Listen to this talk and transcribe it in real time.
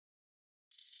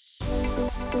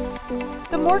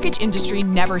The mortgage industry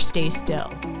never stays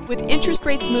still. With interest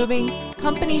rates moving,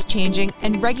 companies changing,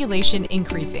 and regulation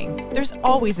increasing, there's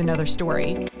always another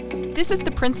story. This is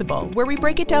The Principal, where we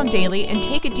break it down daily and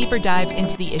take a deeper dive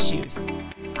into the issues.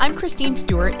 I'm Christine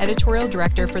Stewart, Editorial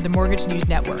Director for the Mortgage News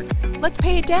Network. Let's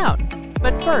pay it down.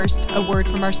 But first, a word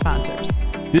from our sponsors.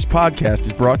 This podcast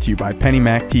is brought to you by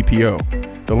PennyMac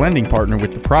TPO, the lending partner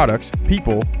with the products,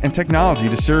 people, and technology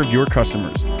to serve your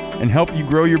customers and help you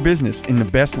grow your business in the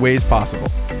best ways possible.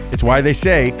 It's why they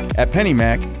say, at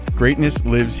PennyMac, greatness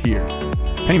lives here.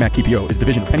 PennyMac TPO is a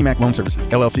division of PennyMac Loan Services,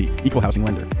 LLC, Equal Housing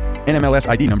Lender. NMLS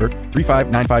ID number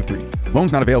 35953.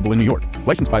 Loans not available in New York.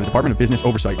 Licensed by the Department of Business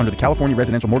Oversight under the California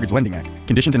Residential Mortgage Lending Act.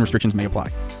 Conditions and restrictions may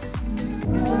apply.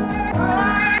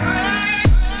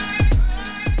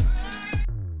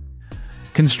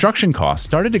 Construction costs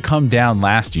started to come down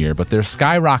last year, but they're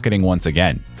skyrocketing once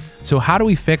again. So how do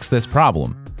we fix this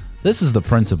problem? This is The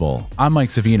Principal. I'm Mike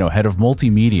Savino, head of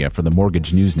multimedia for the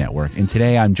Mortgage News Network, and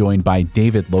today I'm joined by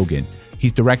David Logan.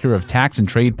 He's Director of Tax and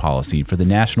Trade Policy for the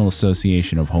National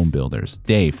Association of Home Builders.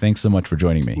 Dave, thanks so much for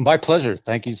joining me. My pleasure.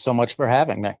 Thank you so much for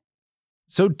having me.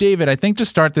 So, David, I think to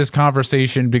start this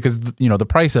conversation, because the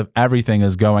price of everything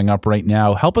is going up right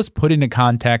now, help us put into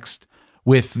context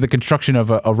with the construction of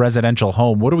a residential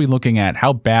home. What are we looking at?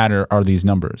 How bad are these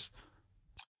numbers?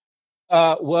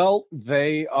 Well,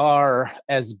 they are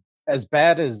as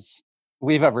bad as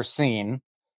we've ever seen.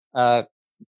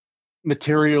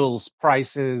 Materials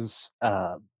prices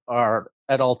are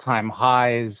at all-time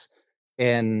highs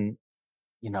in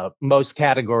most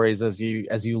categories as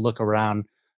you look around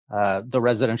the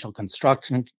residential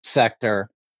construction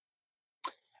sector.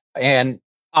 And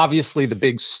obviously the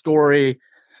big story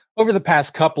over the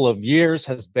past couple of years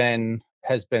has been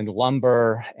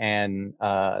lumber, and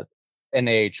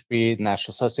NAHB, the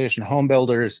National Association of Home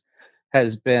Builders,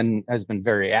 has been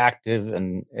very active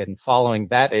in following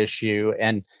that issue,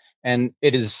 and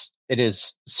it is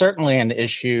certainly an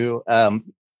issue,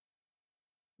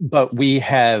 but we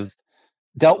have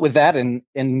dealt with that in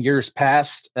years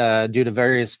past due to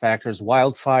various factors,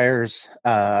 wildfires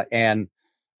and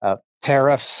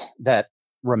tariffs that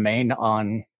remain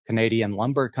on Canadian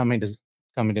lumber coming to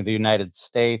the United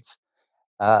States,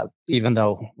 even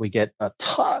though we get a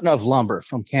ton of lumber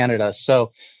from Canada.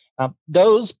 So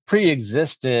those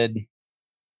pre-existed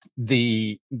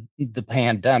the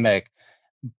pandemic,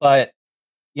 but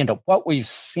what we've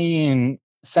seen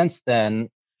since then,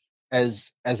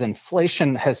 as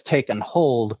inflation has taken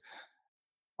hold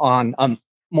on a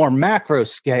more macro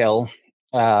scale,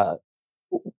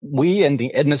 we in the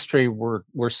industry were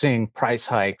seeing price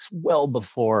hikes well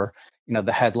before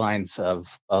the headlines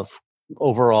of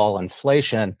overall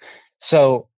inflation.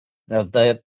 So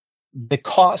the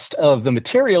cost of the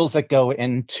materials that go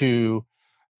into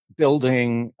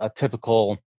building a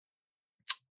typical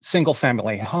single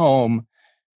family home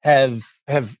have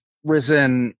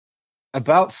risen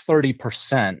about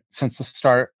 30% since the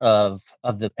start of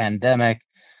the pandemic,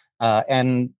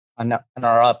 and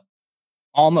are up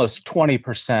almost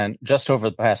 20% just over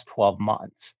the past 12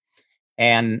 months.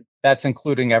 And that's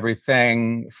including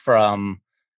everything from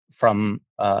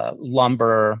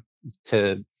lumber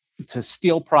to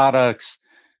steel products.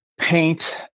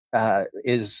 Paint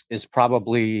is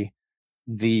probably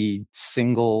the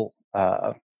single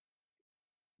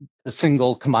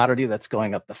commodity that's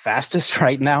going up the fastest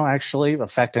right now, actually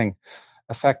affecting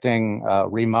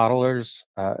remodelers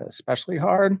especially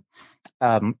hard,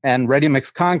 and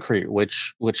ready-mix concrete,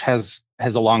 which has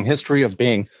a long history of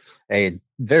being a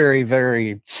very,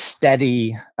 very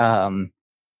steady 2%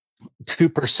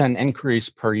 increase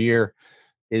per year,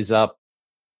 is up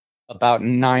about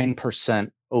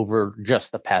 9% over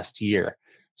just the past year.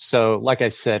 So, like I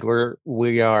said,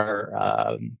 we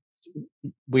are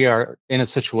in a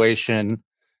situation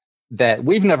that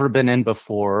we've never been in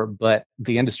before, but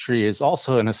the industry is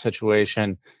also in a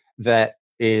situation that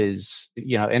is,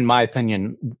 in my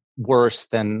opinion, worse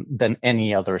than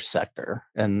any other sector,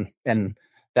 and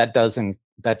that does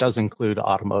include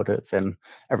automotive and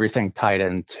everything tied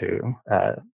into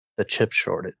the chip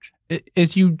shortage.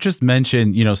 As you just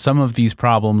mentioned, some of these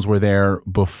problems were there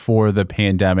before the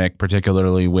pandemic,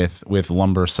 particularly with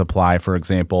lumber supply, for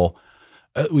example.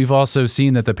 We've also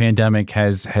seen that the pandemic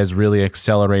has really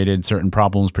accelerated certain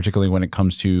problems, particularly when it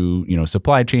comes to,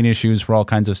 supply chain issues for all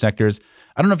kinds of sectors.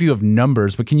 I don't know if you have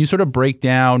numbers, but can you sort of break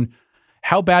down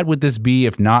how bad would this be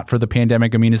if not for the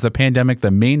pandemic? I mean, is the pandemic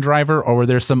the main driver, or were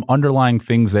there some underlying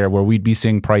things there where we'd be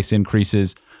seeing price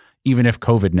increases even if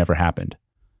COVID never happened?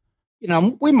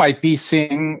 We might be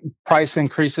seeing price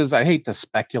increases. I hate to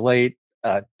speculate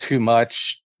too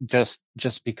much just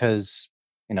because,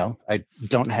 I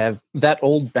don't have that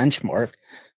old benchmark,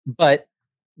 but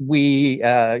we,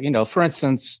 for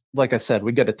instance, like I said,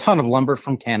 we get a ton of lumber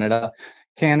from Canada.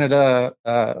 Canada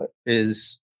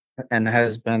is and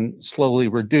has been slowly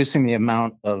reducing the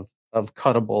amount of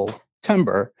cuttable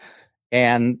timber,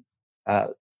 and uh,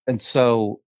 and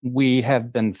so we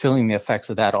have been feeling the effects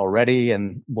of that already,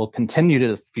 and will continue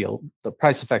to feel the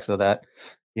price effects of that,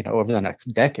 over the next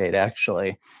decade,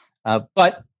 actually.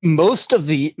 But most of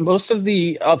the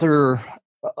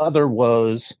other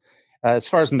woes, as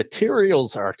far as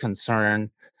materials are concerned,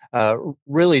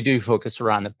 really do focus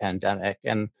around the pandemic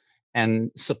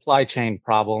and supply chain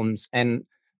problems. And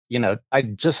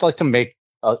I'd just like to make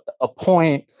a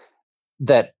point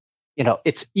that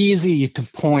it's easy to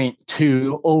point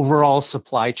to overall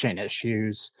supply chain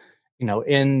issues,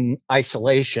 in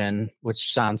isolation,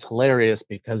 which sounds hilarious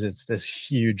because it's this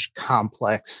huge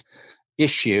complex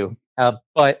issue.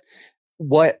 But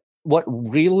what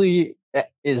really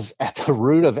is at the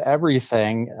root of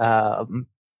everything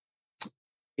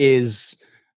is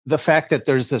the fact that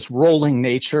there's this rolling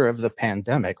nature of the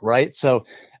pandemic, right? So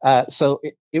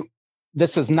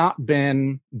this has not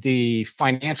been the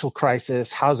financial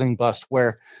crisis, housing bust,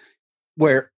 where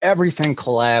everything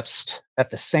collapsed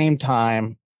at the same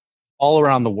time all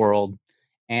around the world,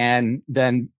 and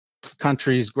then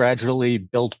countries gradually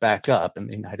built back up. And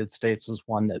the United States was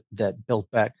one that built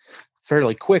back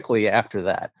fairly quickly after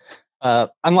that.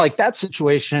 Unlike that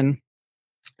situation,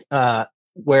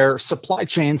 where supply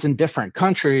chains in different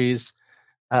countries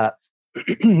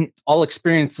all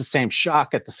experienced the same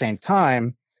shock at the same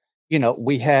time,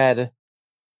 we had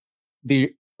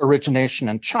the origination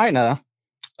in China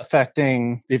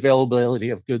affecting the availability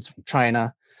of goods from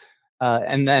China,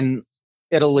 and then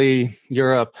Italy,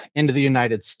 Europe, into the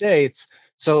United States.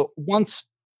 So once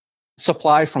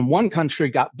supply from one country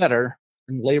got better,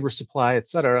 and labor supply, et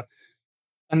cetera,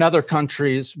 another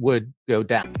countries would go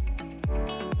down.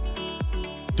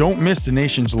 Don't miss the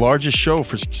nation's largest show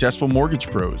for successful mortgage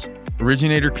pros.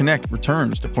 Originator Connect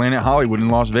returns to Planet Hollywood in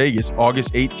Las Vegas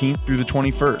August 18th through the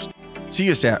 21st.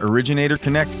 See us at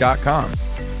originatorconnect.com.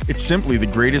 It's simply the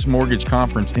greatest mortgage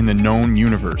conference in the known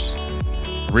universe.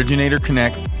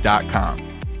 originatorconnect.com.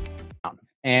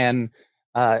 And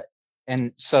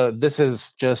so this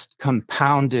has just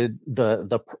compounded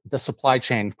the supply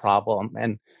chain problem,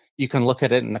 and you can look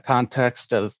at it in the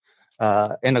context of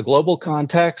in a global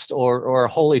context or a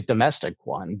wholly domestic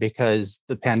one, because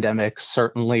the pandemic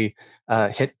certainly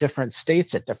hit different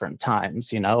states at different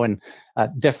times, and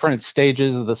different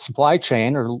stages of the supply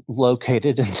chain are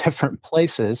located in different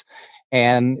places.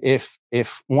 And if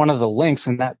one of the links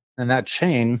in that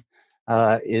chain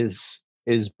is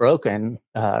broken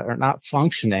or not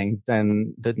functioning,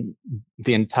 then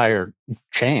the entire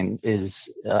chain is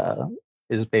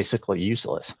basically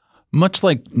useless. Much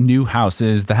like new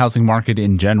houses, the housing market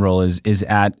in general is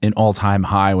at an all-time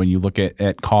high when you look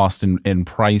at cost and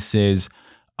prices.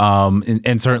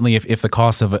 And certainly if the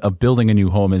cost of building a new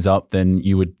home is up, then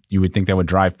you would think that would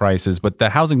drive prices. But the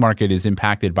housing market is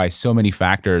impacted by so many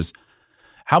factors.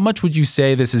 How much would you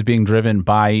say this is being driven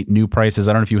by new prices?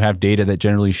 I don't know if you have data that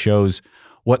generally shows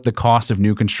what the cost of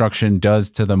new construction does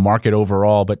to the market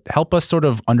overall, but help us sort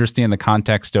of understand the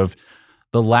context of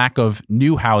the lack of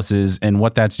new houses and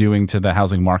what that's doing to the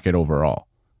housing market overall.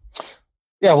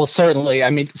 Yeah, well, certainly. I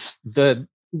mean, the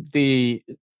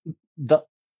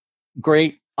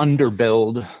great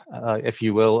underbuild, if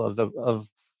you will, of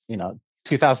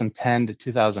 2010 to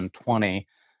 2020,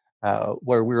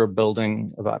 where we were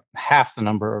building about half the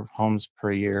number of homes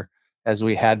per year as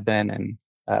we had been in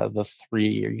the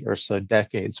 3 or so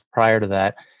decades prior to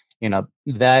that.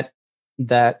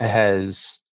 That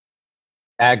has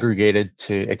aggregated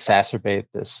to exacerbate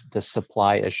this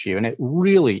supply issue, and it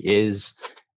really is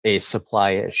a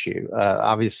supply issue.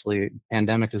 Obviously,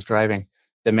 pandemic is driving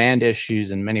demand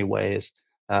issues in many ways,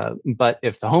 but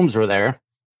if the homes were there,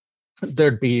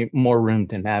 there'd be more room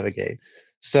to navigate.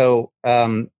 So,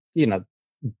 the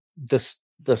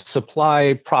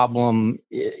supply problem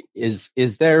is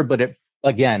there, but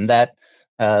that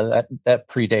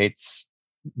predates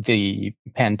the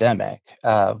pandemic.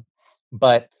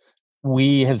 But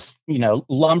we have,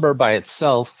 lumber by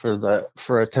itself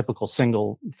for a typical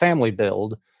single family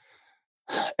build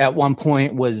at one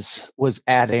point was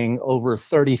adding over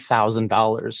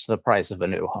 $30,000 to the price of a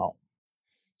new home.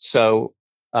 So,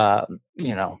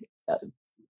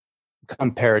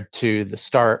 compared to the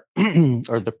start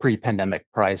or the pre-pandemic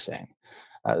pricing.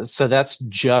 So that's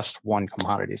just one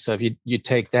commodity. So if you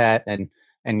take that and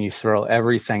you throw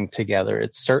everything together,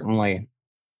 it's certainly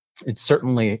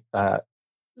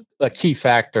a key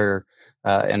factor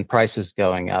in prices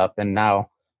going up. And now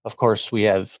of course, we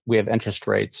have interest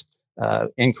rates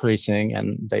increasing,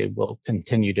 and they will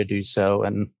continue to do so.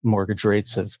 And mortgage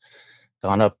rates have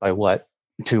gone up by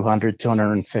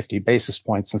 250 basis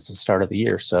points since the start of the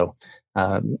year. So,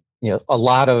 a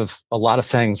lot of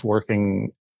things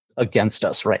working against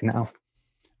us right now.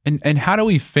 And how do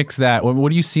we fix that? What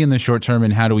do you see in the short term,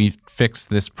 and how do we fix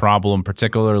this problem,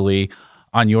 particularly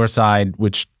on your side,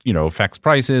 which affects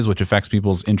prices, which affects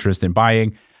people's interest in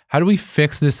buying? How do we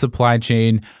fix this supply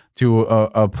chain to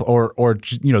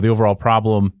the overall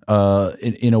problem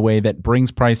in a way that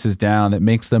brings prices down, that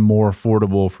makes them more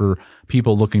affordable for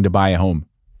people looking to buy a home?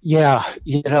 Yeah,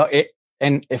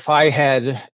 and if I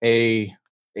had a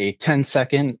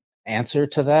 10-second answer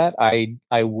to that, I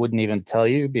wouldn't even tell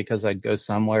you, because I'd go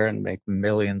somewhere and make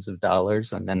millions of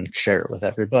dollars and then share it with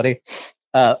everybody.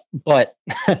 But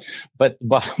the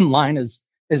bottom line is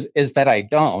that I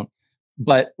don't.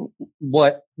 But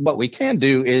what we can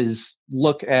do is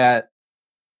look at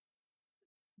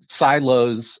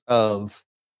silos of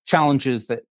challenges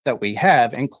that we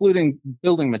have, including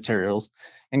building materials,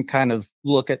 and kind of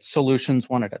look at solutions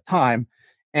one at a time.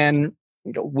 And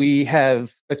we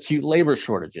have acute labor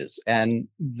shortages, and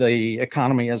the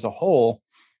economy as a whole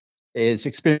is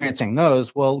experiencing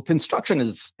those. Well, construction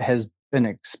has been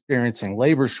experiencing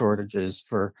labor shortages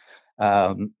for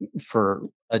a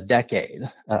decade,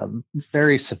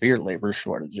 very severe labor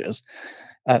shortages.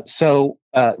 So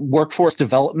workforce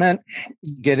development,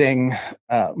 getting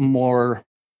more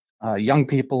young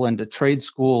people into trade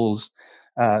schools,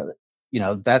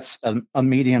 that's a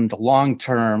medium to long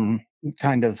term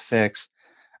kind of fix,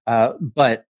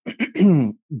 but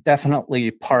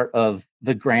definitely part of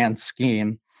the grand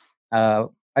scheme.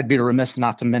 I'd be remiss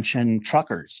not to mention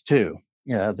truckers too.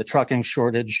 The trucking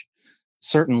shortage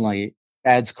certainly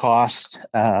adds cost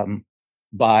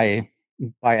by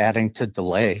adding to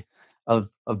delay of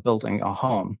building a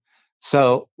home.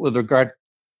 So with regard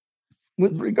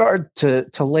to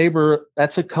labor,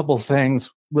 that's a couple things.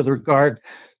 With regard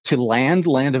to land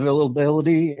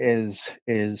availability is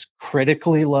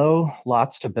critically low,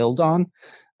 lots to build on.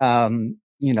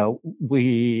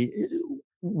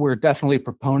 We're definitely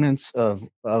proponents of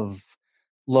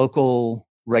local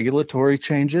regulatory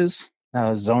changes,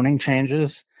 zoning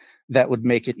changes that would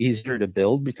make it easier to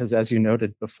build, because as you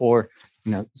noted before,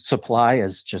 supply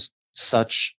is just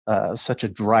such a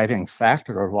driving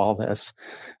factor of all this.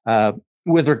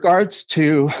 With regards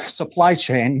to supply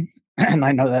chain, and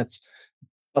I know that's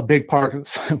a big part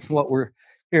of what we're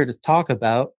here to talk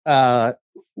about,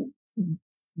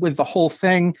 with the whole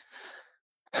thing,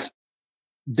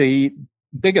 the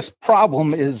biggest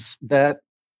problem is that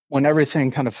when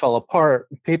everything kind of fell apart,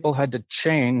 people had to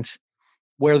change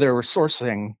where they were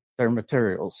sourcing their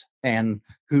materials and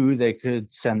who they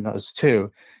could send those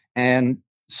to. And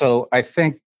so I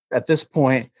think at this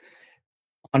point,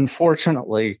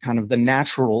 unfortunately, kind of the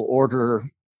natural order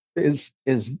is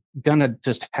gonna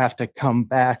just have to come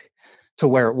back to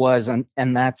where it was, and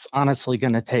that's honestly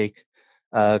gonna take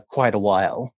quite a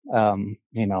while.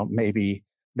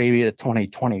 Maybe to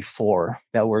 2024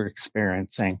 that we're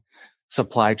experiencing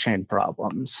supply chain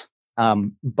problems.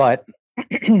 But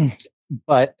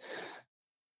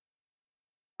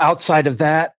outside of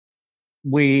that,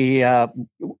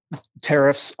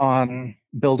 tariffs on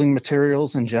building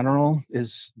materials in general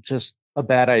is just a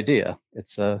bad idea.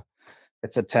 It's a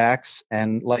tax,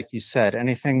 and like you said,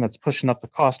 anything that's pushing up the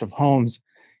cost of homes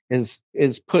is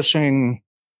pushing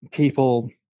people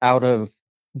out of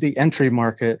the entry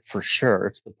market for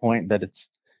sure, to the point that it's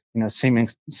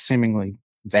seemingly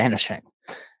vanishing.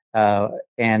 So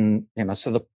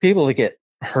the people that get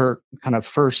hurt kind of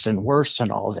first and worst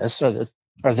in all this are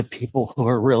the people who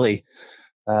are really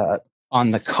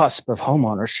on the cusp of home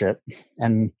ownership.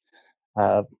 And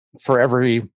for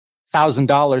every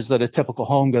 $1,000 that a typical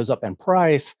home goes up in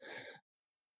price,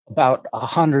 about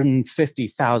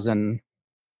 150,000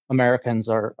 Americans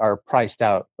are priced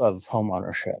out of home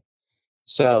ownership.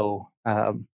 So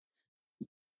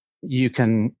you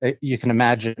can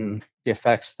imagine the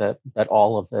effects that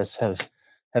all of this have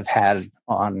had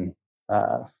on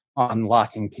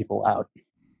locking people out.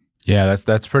 Yeah,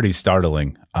 that's pretty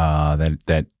startling.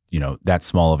 That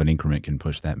small of an increment can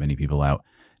push that many people out.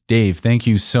 Dave, thank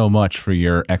you so much for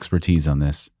your expertise on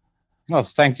this. Well,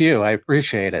 thank you. I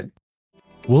appreciate it.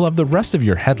 We'll have the rest of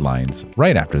your headlines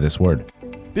right after this word.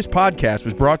 This podcast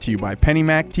was brought to you by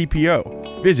PennyMac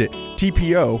TPO. Visit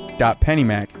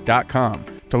tpo.pennymac.com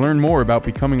to learn more about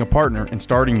becoming a partner and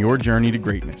starting your journey to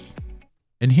greatness.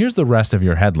 And here's the rest of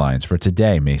your headlines for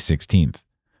today, May 16th.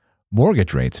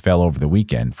 Mortgage rates fell over the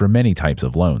weekend for many types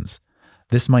of loans.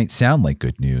 This might sound like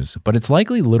good news, but it's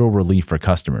likely little relief for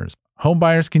customers.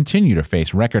 Homebuyers continue to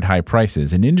face record high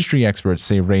prices, and industry experts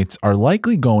say rates are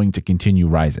likely going to continue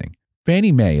rising.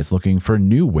 Fannie Mae is looking for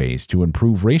new ways to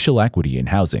improve racial equity in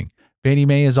housing. Fannie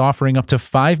Mae is offering up to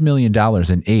 $5 million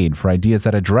in aid for ideas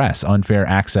that address unfair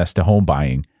access to home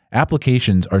buying.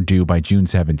 Applications are due by June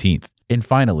 17th. And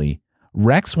finally,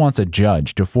 Rex wants a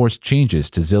judge to force changes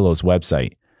to Zillow's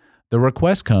website. The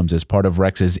request comes as part of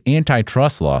Rex's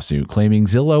antitrust lawsuit claiming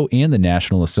Zillow and the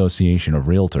National Association of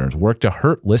Realtors work to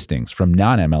hurt listings from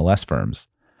non-MLS firms.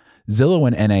 Zillow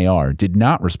and NAR did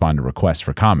not respond to requests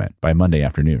for comment by Monday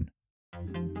afternoon.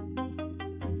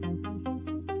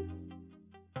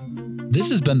 This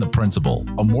has been The Principal,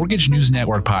 a Mortgage News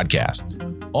Network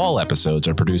podcast. All episodes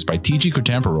are produced by TG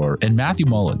Cotemporor and Matthew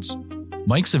Mullins.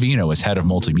 Mike Savino is head of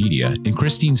multimedia, and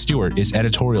Christine Stewart is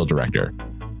editorial director.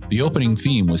 The opening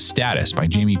theme was Status by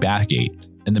Jamie Bathgate,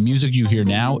 and the music you hear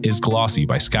now is Glossy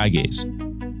by Skygaze.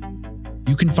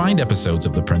 You can find episodes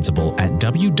of The Principal at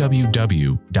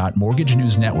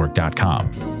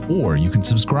www.mortgagenewsnetwork.com, or you can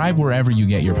subscribe wherever you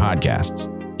get your podcasts.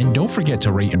 And don't forget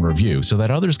to rate and review so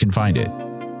that others can find it.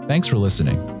 Thanks for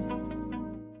listening.